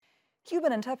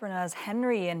Cuban entrepreneurs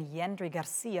Henry and Yendri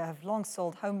Garcia have long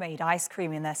sold homemade ice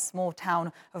cream in their small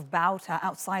town of Bauta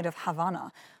outside of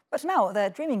Havana. But now they're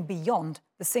dreaming beyond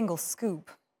the single scoop.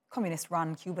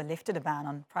 Communist-run Cuba lifted a ban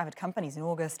on private companies in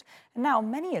August, and now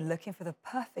many are looking for the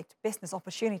perfect business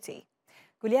opportunity.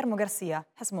 Guillermo Garcia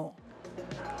has more.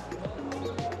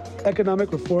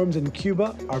 Economic reforms in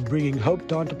Cuba are bringing hope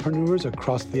to entrepreneurs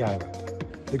across the island.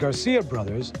 The Garcia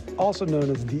brothers, also known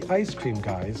as the Ice Cream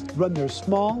Guys, run their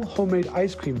small homemade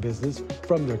ice cream business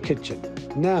from their kitchen.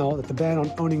 Now that the ban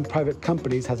on owning private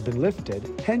companies has been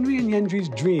lifted, Henry and Yendri's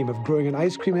dream of growing an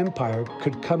ice cream empire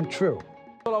could come true.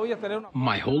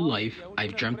 My whole life,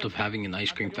 I've dreamt of having an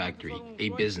ice cream factory, a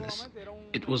business.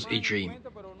 It was a dream,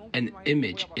 an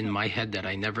image in my head that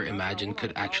I never imagined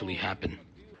could actually happen.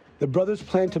 The brothers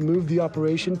plan to move the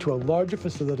operation to a larger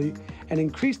facility and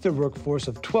increase their workforce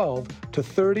of 12 to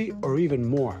 30 or even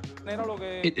more.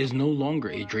 It is no longer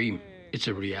a dream, it's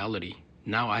a reality.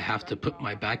 Now I have to put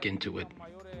my back into it.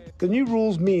 The new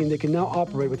rules mean they can now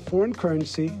operate with foreign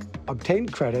currency, obtain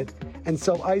credit, and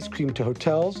sell ice cream to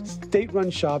hotels,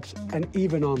 state-run shops, and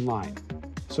even online.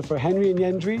 So for Henry and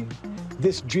Yendri,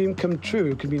 this dream come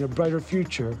true could mean a brighter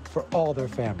future for all their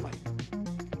family.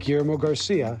 Guillermo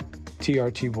Garcia,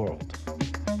 TRT World.